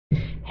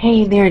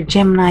Hey there,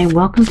 Gemini.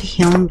 Welcome to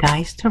Healing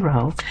Guys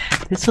Tarot.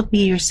 This will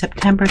be your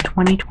September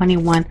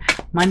 2021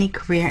 money,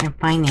 career, and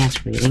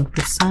finance reading for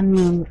Sun,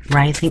 Moon,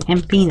 Rising,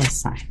 and Venus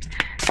sign.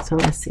 So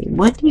let's see.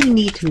 What do you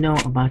need to know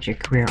about your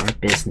career or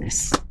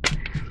business?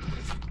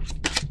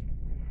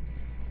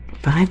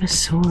 Five of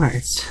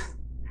Swords.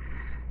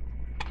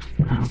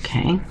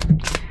 Okay.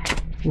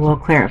 We'll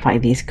clarify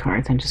these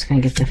cards. I'm just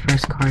going to get the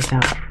first cards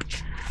out.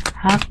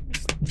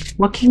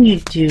 What can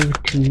you do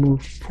to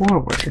move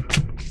forward?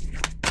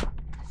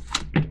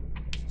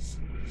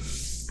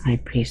 High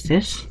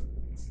Priestess.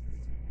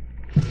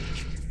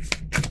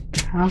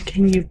 How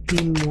can you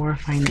be more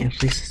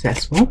financially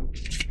successful?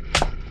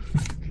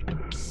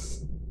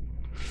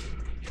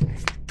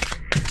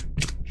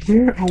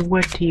 Where or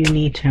what do you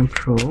need to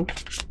improve?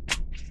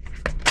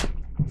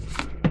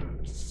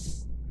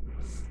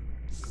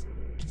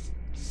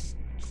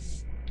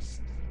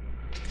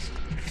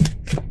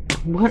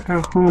 What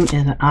or whom is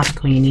an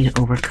obstacle you need to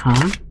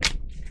overcome?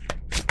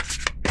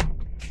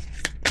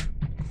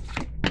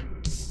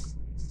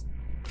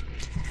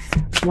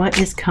 What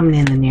is coming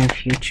in the near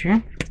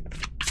future?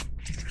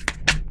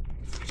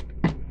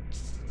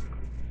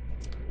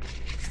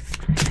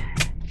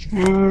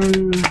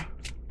 And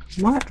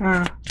what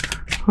or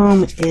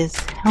whom is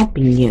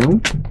helping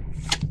you?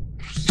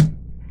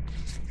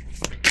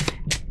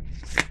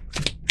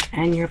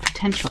 And your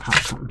potential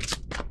outcomes.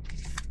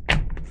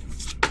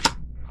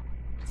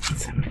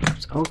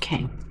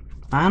 Okay.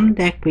 Bottom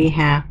deck we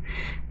have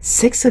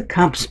Six of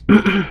Cups.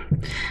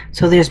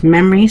 So there's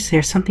memories.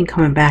 There's something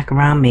coming back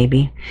around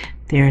maybe.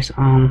 There's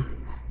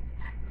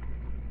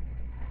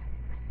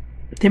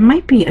there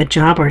might be a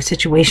job or a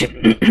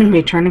situation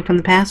returning from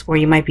the past, or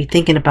you might be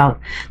thinking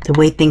about the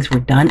way things were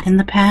done in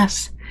the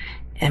past,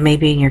 and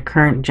maybe in your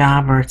current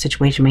job or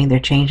situation, maybe they're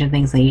changing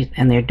things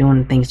and they're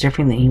doing things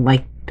differently. You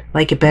like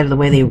it better the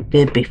way they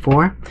did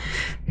before.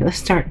 Okay, let's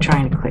start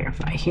trying to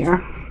clarify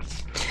here.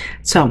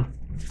 So,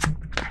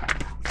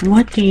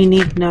 what do you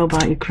need to know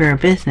about your career or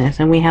business?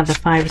 And we have the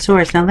Five of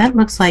Swords. Now that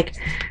looks like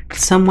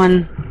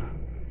someone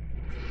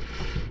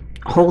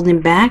holding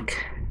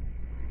back,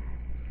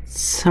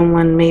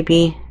 someone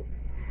maybe,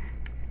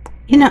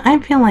 you know, I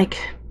feel like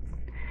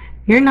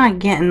you're not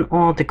getting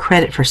all the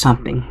credit for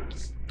something.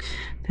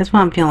 That's what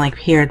I'm feeling like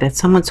here, that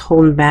someone's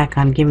holding back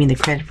on giving the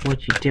credit for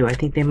what you do. I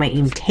think they might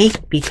even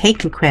be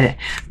taking credit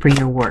for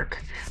your work.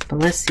 But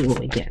let's see what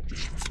we get.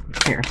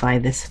 Clarify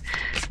this.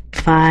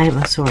 Five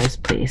of Swords,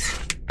 please.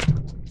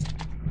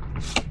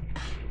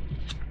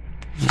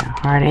 Yeah,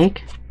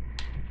 heartache.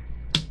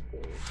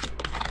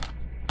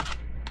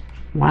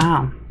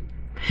 Wow.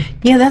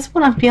 Yeah, that's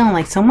what I'm feeling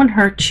like. Someone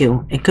hurt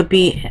you. It could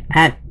be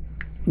at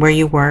where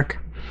you work.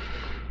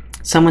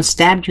 Someone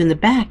stabbed you in the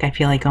back, I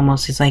feel like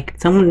almost. It's like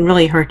someone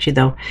really hurt you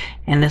though.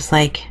 And it's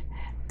like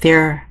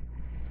they're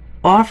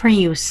offering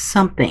you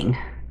something,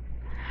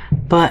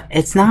 but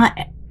it's not.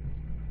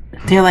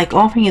 They're like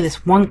offering you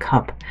this one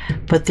cup,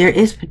 but there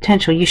is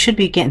potential. You should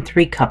be getting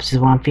 3 cups is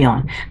what I'm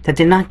feeling. That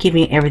they're not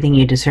giving you everything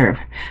you deserve.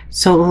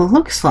 So it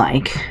looks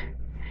like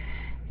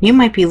you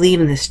might be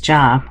leaving this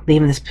job,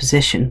 leaving this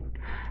position,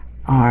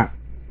 or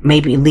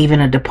maybe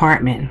leaving a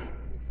department,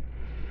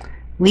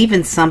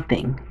 leaving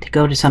something to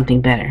go to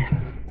something better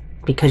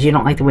because you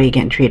don't like the way you're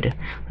getting treated.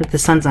 Look, the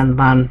sun's on the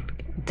bottom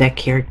deck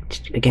here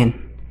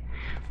again.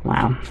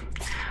 Wow.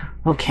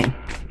 Okay.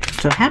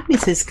 So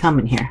happiness is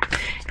coming here.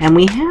 And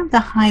we have the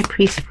High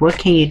Priest. What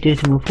can you do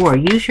to move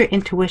forward? Use your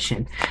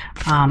intuition.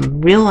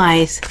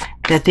 Realize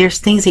that there's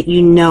things that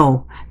you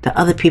know that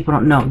other people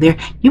don't know.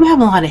 You have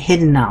a lot of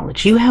hidden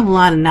knowledge. You have a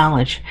lot of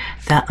knowledge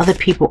that other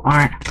people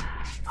aren't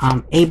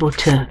able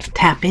to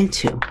tap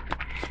into.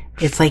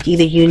 It's like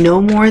either you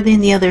know more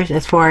than the others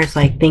as far as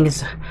like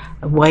things,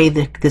 the way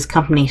this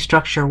company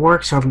structure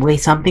works or the way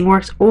something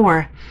works,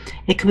 or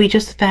it could be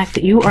just the fact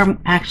that you are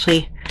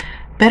actually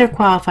better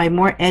qualified,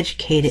 more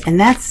educated, and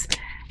that's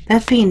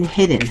being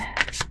hidden.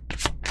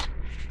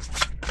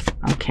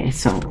 Okay,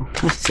 so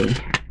let's see.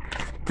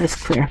 Let's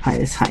clarify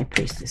this High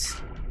Priestess.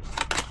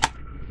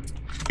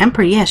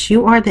 Emperor, yes,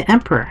 you are the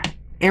Emperor.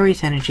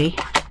 Aries energy.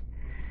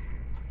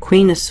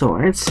 Queen of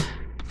Swords.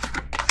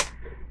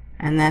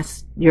 And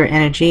that's your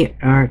energy,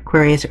 or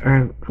Aquarius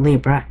or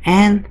Libra.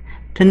 And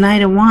the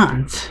Knight of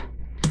Wands.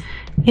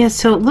 Yeah,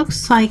 so it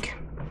looks like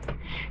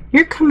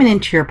you're coming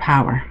into your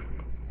power.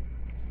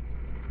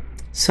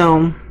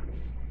 So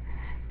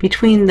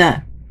between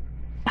the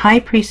High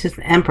Priestess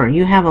and Emperor,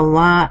 you have a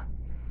lot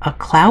of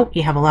clout,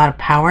 you have a lot of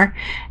power,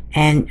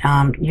 and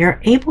you're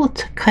able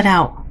to cut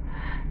out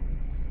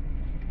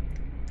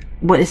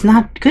what is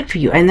not good for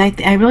you. And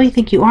I really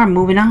think you are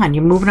moving on.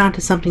 You're moving on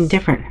to something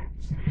different.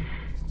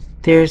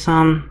 There's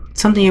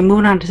something, you're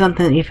moving on to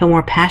something that you feel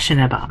more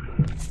passionate about.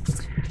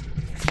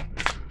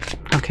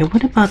 Okay,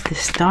 what about the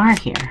Star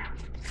here?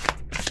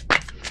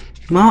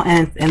 Well,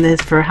 and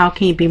this for how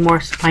can you be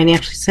more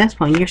financially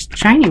successful? And you're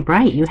shining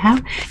bright. You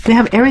have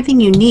everything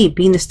you need.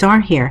 Being the Star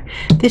here,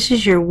 this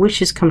is your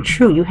wishes come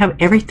true. You have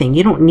everything.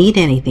 You don't need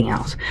anything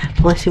else.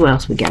 But let's see what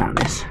else we get on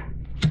this.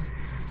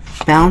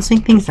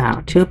 Balancing things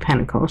out. Two of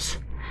Pentacles.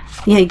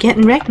 Yeah,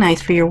 getting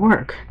recognized for your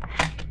work.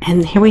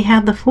 And here we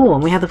have the Fool,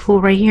 and we have the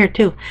Fool right here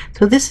too.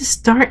 So this is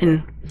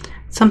starting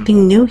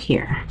something new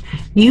here.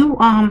 You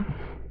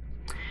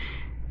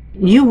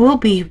will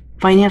be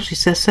financially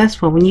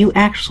successful when you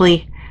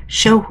actually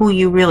show who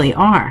you really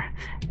are,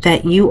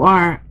 that you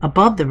are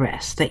above the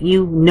rest, that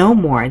you know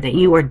more, that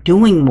you are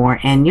doing more,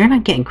 and you're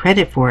not getting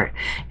credit for it.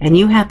 And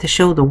you have to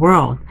show the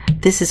world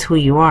this is who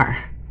you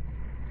are.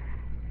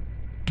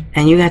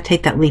 And you got to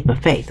take that leap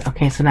of faith.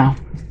 Okay, so now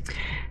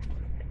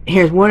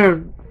here's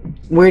where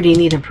do you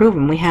need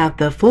improvement? We have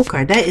the Fool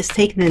card. That is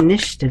taking the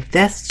initiative.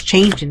 That's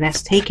changing.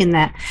 That's taking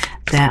that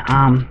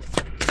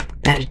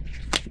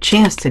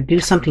chance to do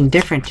something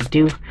different, to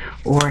do,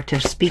 or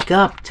to speak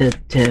up, to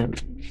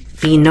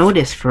be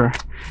noticed for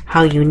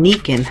how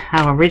unique and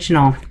how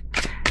original,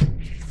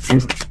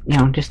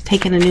 and just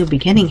taking a new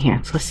beginning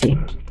here. So let's see.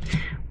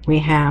 We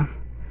have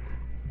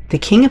the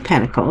King of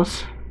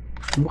Pentacles.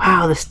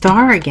 Wow, the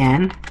Star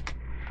again.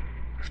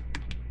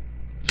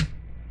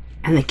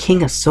 And the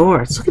King of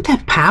Swords. Look at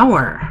that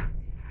power.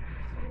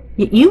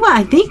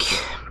 I think,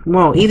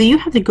 well, either you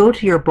have to go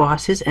to your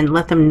bosses and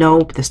let them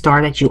know the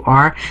star that you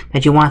are,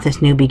 that you want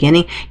this new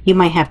beginning. You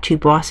might have two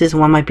bosses.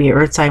 One might be an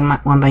earth sign,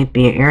 one might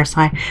be an air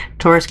sign.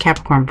 Taurus,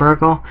 Capricorn,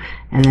 Virgo,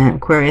 and then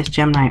Aquarius,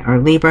 Gemini, or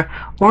Libra.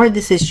 Or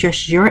this is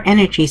just your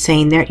energy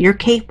saying that you're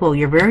capable,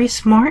 you're very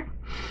smart,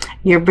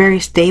 you're very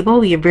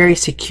stable, you're very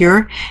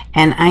secure.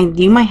 And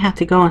you might have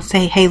to go and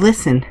say, hey,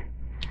 listen,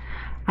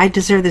 I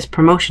deserve this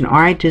promotion, or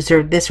I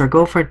deserve this, or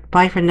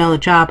apply for another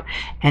job,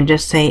 and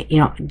just say,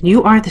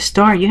 you are the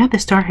star. You have the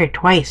star here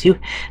twice.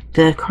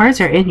 The cards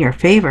are in your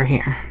favor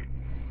here.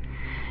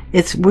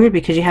 It's weird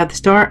because you have the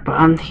star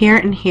on here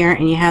and here,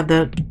 and you have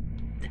the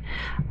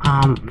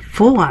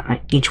Fool on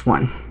each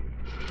one.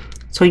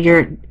 So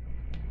you're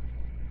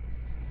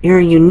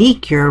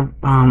unique. There's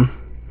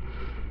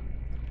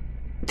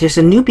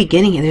a new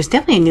beginning. There's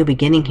definitely a new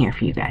beginning here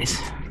for you guys.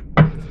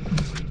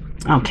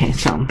 Okay,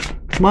 so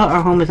well,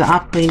 our home is the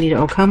obstacle you need to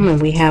overcome, and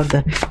we have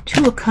the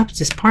Two of Cups,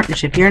 this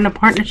partnership. You're in a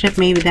partnership,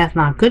 maybe that's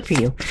not good for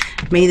you.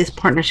 Maybe this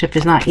partnership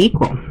is not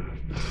equal.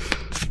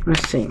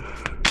 Let's see.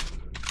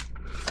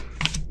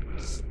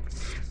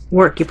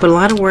 Work. You put a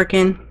lot of work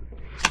in.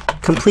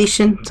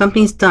 Completion.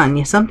 Something's done.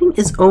 Yeah, something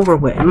is over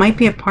with. It might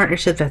be a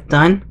partnership that's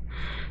done.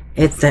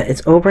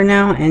 It's over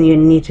now, and you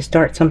need to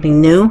start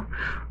something new.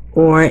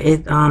 Or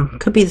it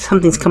could be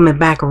something's coming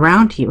back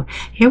around to you.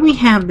 Here we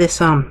have this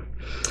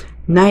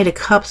Knight of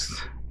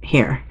Cups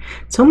here.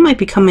 Someone might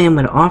be coming in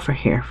with an offer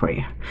here for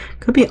you.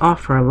 Could be an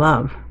offer of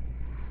love.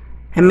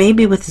 And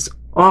maybe with this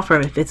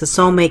offer, if it's a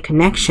soulmate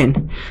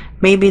connection,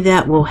 maybe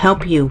that will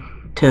help you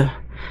to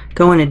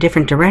go in a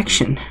different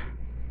direction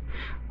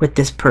with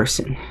this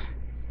person.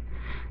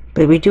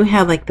 But we do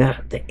have like the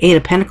Eight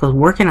of Pentacles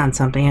working on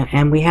something,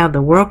 and we have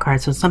the World card,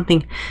 so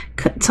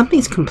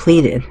something's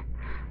completed.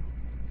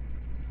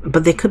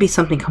 But there could be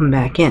something coming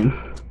back in.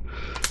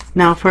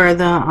 Now for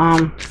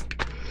the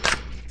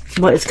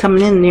what is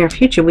coming in the near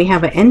future, we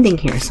have an ending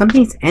here.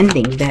 Something's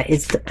ending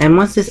and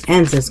once this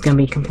ends, it's going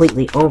to be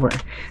completely over.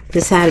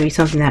 This had to be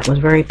something that was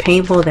very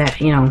painful, that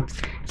you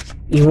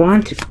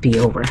want to be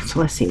over.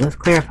 So let's see. Let's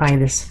clarify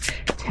this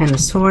Ten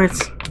of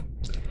Swords.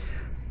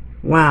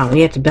 Wow,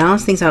 you have to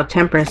balance things out.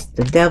 Temperance,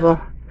 the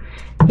Devil.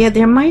 Yeah,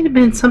 there might have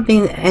been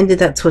something that ended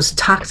that was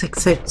toxic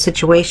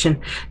situation.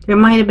 There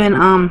might have been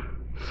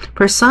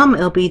for some,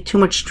 it'll be too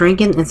much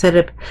drinking. Instead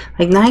of,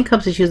 like, Nine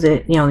Cups is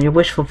usually, your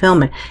wish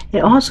fulfillment. It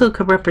also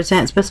could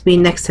represent, especially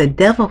next to the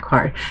Devil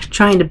card,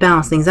 trying to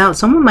balance things out.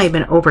 Someone might have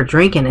been over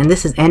drinking, and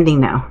this is ending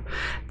now.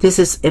 This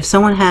is, if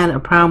someone had a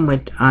problem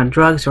with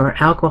drugs or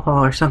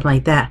alcohol or something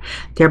like that,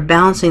 they're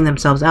balancing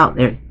themselves out.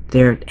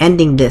 They're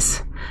ending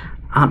this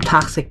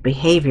toxic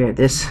behavior,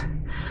 this,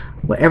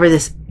 whatever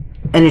this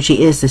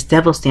energy is, this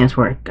Devil stands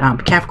for.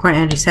 Capricorn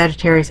energy,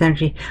 Sagittarius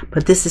energy,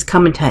 but this is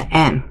coming to an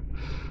end.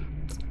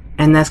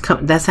 And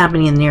that's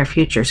happening in the near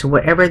future. So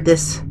whatever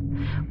this,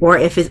 or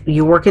if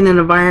you work in an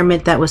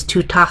environment that was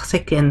too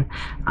toxic, and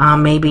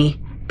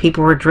maybe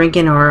people were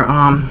drinking or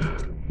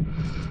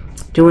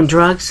doing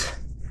drugs,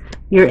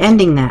 you're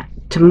ending that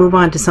to move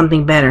on to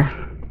something better,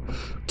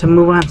 to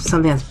move on to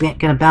something that's going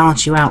to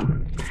balance you out.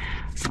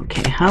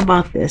 Okay, how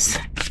about this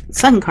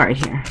Sun card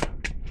here?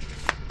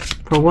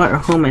 For what or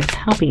whom is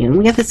helping you? And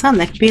we got the Sun.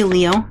 That could be a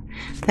Leo.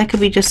 That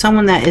could be just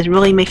someone that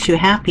really makes you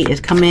happy,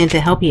 is coming in to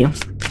help you,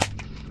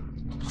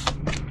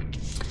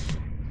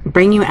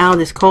 bring you out of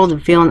this cold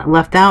and feeling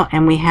left out.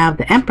 And we have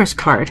the Empress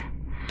card.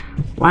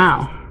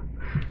 Wow.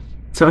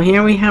 So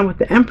here we have with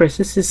the Empress,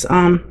 this is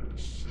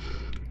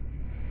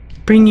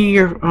bring you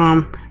your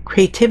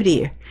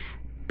creativity.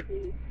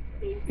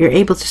 You're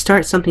able to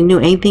start something new.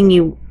 Anything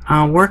you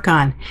work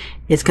on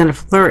is going to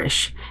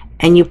flourish.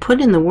 And you put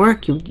in the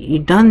work. You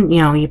done,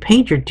 you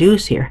paid your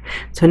dues here.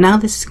 So now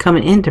this is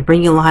coming in to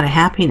bring you a lot of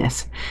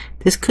happiness.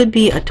 This could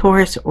be a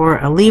Taurus or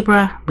a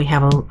Libra. We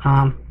have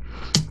a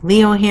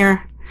Leo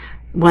here.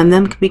 One of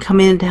them could be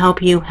coming in to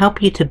help you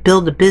to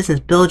build a business,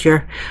 build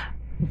your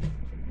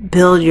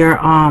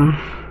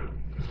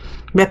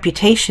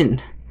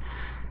reputation,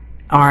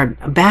 or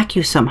back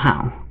you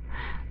somehow.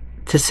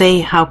 to say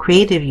how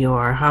creative you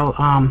are,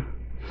 how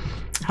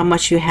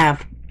much you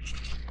have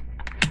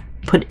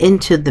put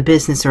into the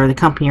business or the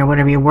company or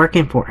whatever you're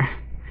working for,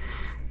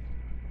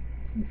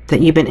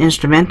 that you've been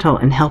instrumental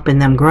in helping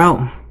them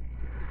grow,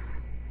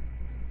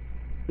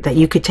 that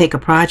you could take a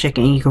project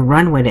and you can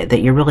run with it,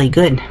 that you're really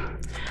good.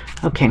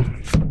 Okay,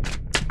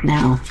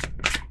 now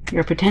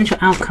your potential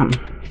outcome.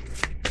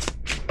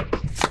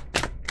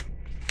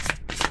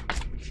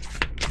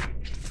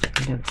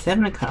 We got the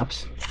Seven of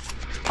Cups.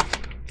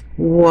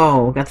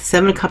 Whoa, got the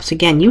Seven of Cups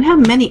again. You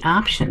have many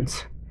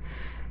options.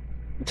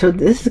 So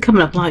this is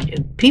coming up a lot.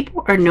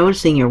 People are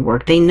noticing your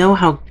work. They know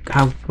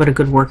what a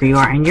good worker you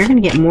are, and you're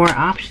going to get more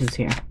options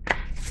here.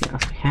 Let's see what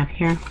else we have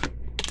here.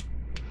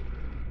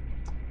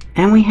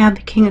 And we have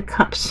the King of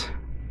Cups.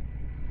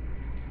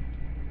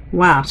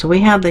 Wow, so we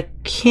have the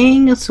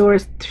King of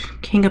Swords,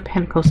 King of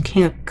Pentacles,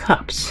 King of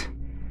Cups.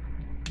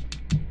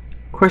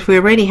 Of course, we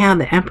already have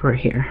the Emperor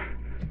here.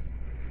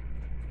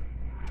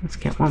 Let's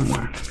get one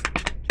more.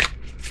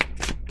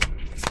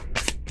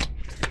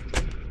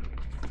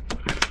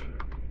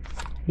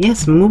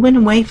 Yes, moving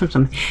away from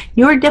something.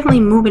 You're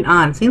definitely moving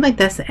on. Seems like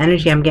that's the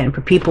energy I'm getting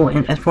for people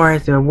as far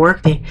as their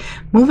work. They're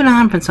moving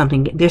on from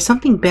something. There's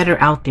something better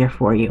out there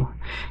for you,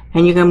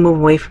 and you're going to move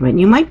away from it.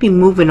 You might be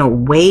moving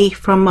away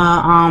from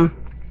a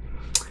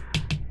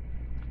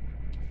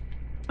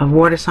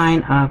water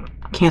sign,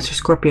 Cancer,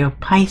 Scorpio,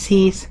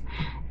 Pisces,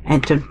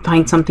 and to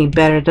find something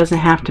better. It doesn't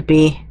have to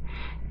be...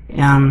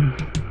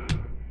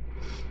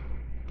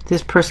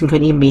 this person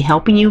could even be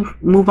helping you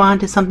move on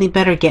to something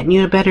better, getting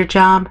you a better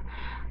job,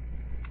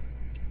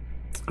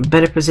 a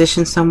better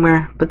position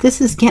somewhere. But this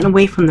is getting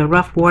away from the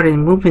rough water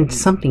and moving to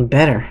something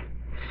better.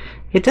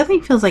 It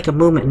definitely feels like a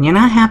movement, and you're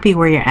not happy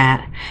where you're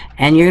at,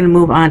 and you're going to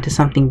move on to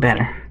something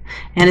better.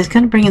 And it's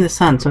going to bring in the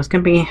sun, so it's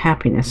going to bring in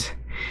happiness.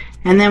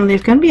 And then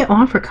there's going to be an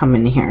offer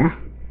coming in here.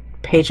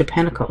 Page of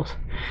Pentacles.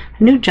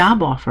 A new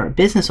job offer, a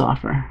business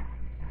offer,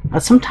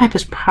 some type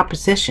of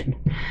proposition.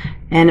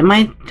 And it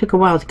might take a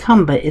while to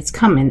come, but it's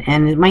coming,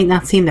 and it might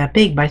not seem that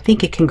big, but I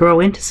think it can grow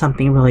into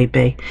something really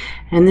big.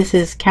 And this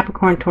is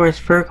Capricorn, Taurus,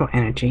 Virgo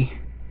energy.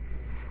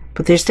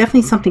 But there's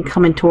definitely something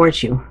coming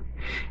towards you.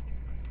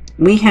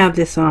 We have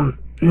this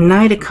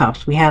Knight of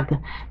Cups. We have the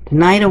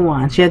Knight of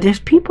Wands. Yeah, there's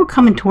people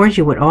coming towards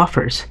you with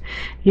offers.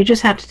 You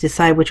just have to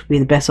decide which will be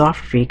the best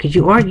offer for you, because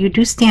you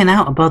do stand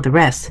out above the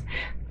rest.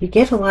 You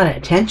get a lot of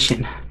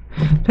attention.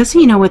 Just so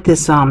you know, with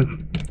this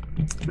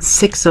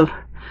Six of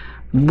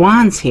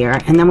Wands here,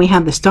 and then we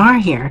have the Star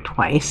here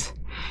twice,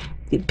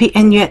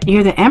 and yet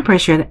you're the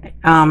Empress. You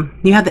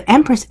have the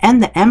Empress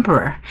and the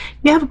Emperor.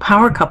 You have a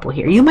power couple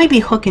here. You might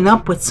be hooking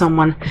up with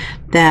someone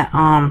that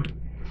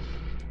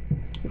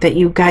that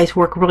you guys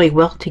work really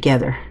well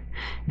together,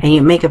 and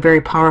you make a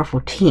very powerful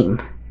team.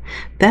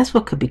 That's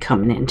what could be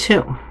coming in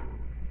too.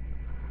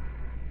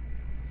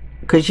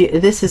 Because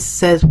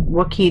says,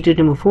 what can you do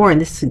to move forward?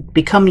 And this is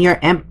become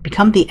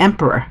the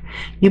Emperor.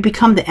 You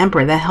become the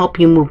Emperor. That help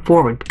you move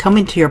forward. Come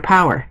into your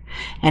power.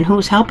 And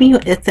who's helping you?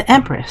 It's the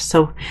Empress.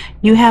 So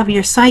you have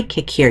your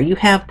sidekick here. You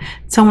have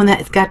someone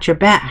that's got your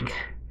back.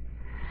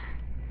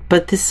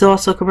 But this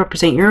also could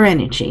represent your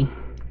energy,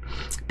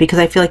 because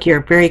I feel like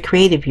you're very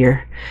creative.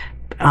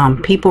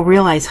 People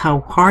realize how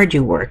hard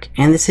you work,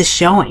 and this is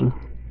showing.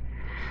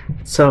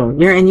 So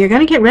you're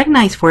going to get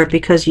recognized for it,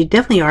 because you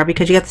definitely are,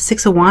 because you got the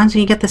Six of Wands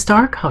and you get the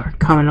Star card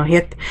coming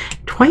here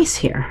twice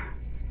here.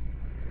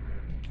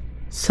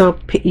 So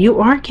you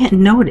are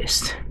getting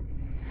noticed.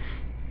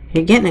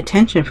 You're getting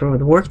attention for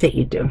the work that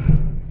you do.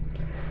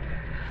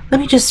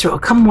 Let me just throw a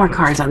couple more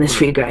cards on this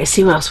for you guys.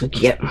 See what else we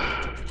can get.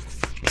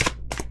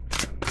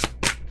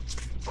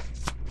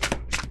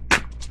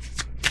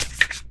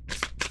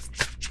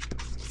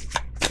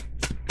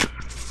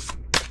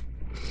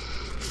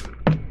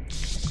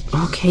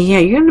 Okay, yeah,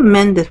 you're going to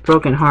mend this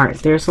broken heart.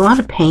 There's a lot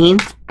of pain.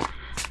 I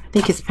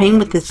think it's pain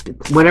with this,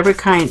 whatever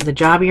kind, the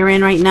job you're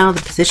in right now,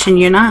 the position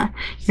you're not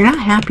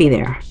happy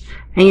there.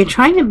 And you're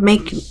trying to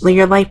make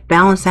your life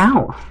balance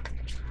out.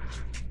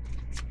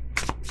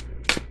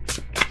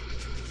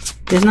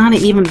 There's not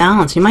an even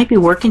balance. You might be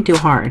working too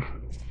hard.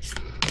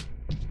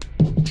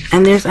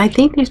 And I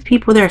think there's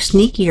people that are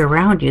sneaky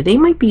around you. They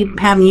might be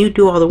having you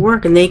do all the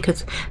work, and they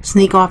could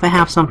sneak off and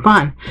have some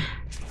fun.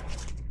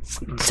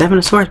 Seven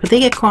of Swords, but they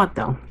get caught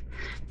though.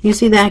 You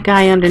see that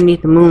guy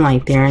underneath the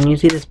moonlight there, and you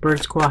see this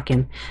bird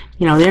squawking.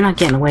 You know, they're not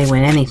getting away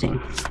with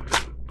anything.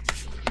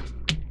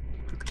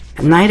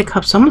 Knight of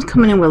Cups, someone's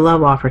coming in with a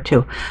love offer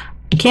too.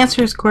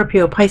 Cancer,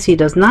 Scorpio, Pisces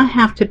does not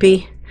have to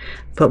be,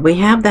 but we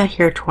have that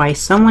here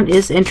twice. Someone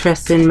is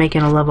interested in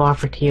making a love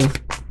offer to you.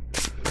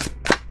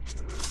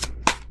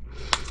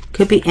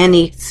 Could be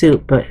any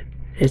suit, but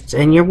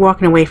and you're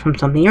walking away from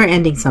something. You're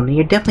ending something.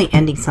 You're definitely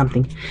ending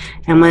something.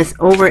 And when it's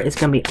over, it's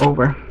going to be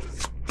over.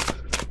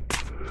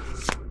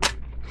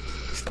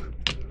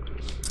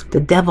 The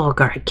Devil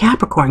card,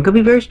 Capricorn, could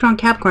be very strong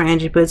Capricorn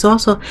energy, but it's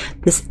also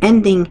this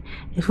ending.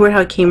 It's weird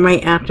how it came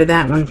right after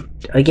that one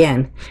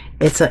again.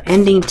 It's an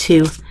ending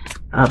to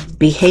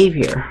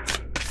behavior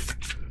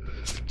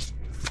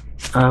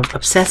of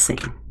obsessing,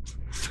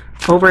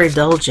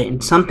 overindulgent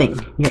in something.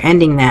 You're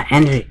ending that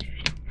energy.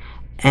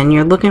 And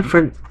you're looking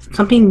for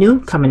something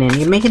new coming in.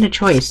 You're making a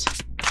choice.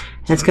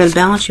 And it's going to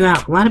balance you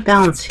out. A lot of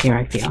balance here,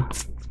 I feel.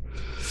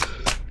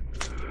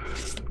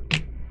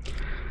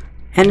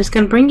 And it's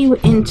going to bring you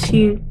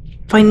into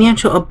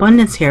financial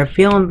abundance here.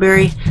 Feeling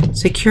very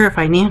secure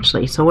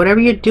financially. So whatever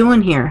you're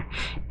doing here,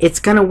 it's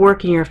going to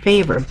work in your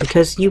favor.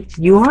 Because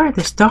you are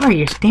the star.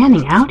 You're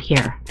standing out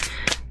here.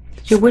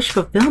 It's your wish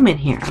fulfillment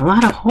here. A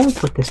lot of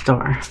hope with the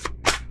star.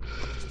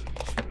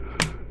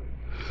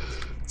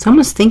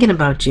 Someone's thinking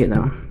about you,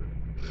 though.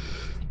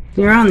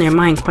 You're on their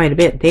mind quite a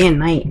bit, day and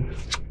night.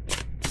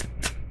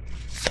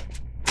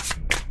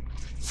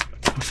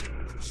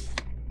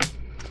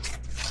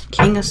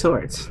 King of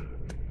Swords.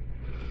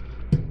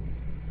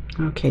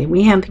 Okay,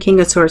 we have the King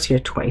of Swords here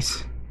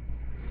twice.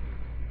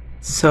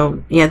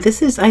 So, yeah,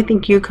 this is, I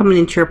think, you coming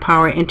into your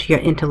power, into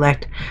your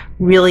intellect,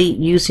 really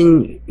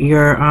using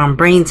your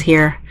brains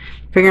here,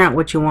 figuring out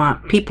what you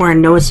want. People are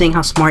noticing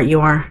how smart you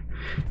are.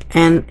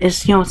 And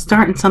it's, you know,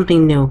 starting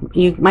something new.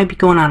 You might be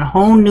going on a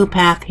whole new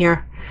path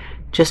here.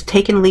 Just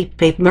taking a leap of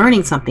faith,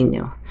 learning something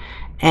new.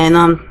 And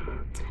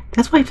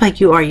that's why I feel like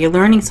you are. You're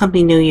learning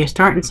something new. You're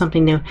starting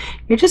something new.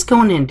 You're just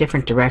going in a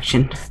different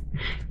direction.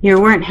 You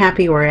weren't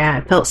happy where you're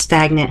at. Felt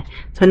stagnant.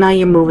 So now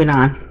you're moving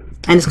on.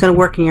 And it's going to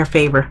work in your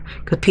favor.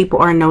 Because people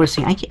are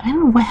noticing. I don't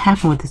know what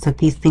happened with this, that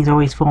these things are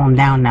always falling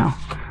down now.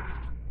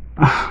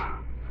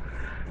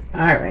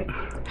 Alright.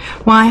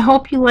 Well, I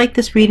hope you like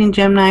this reading,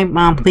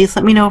 Gemini. Please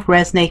let me know if it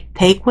resonates.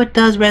 Take what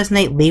does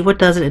resonate, leave what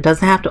doesn't. It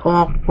doesn't have to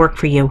all work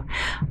for you.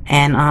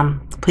 And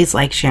please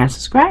like, share, and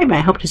subscribe. I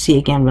hope to see you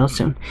again real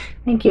soon.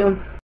 Thank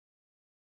you.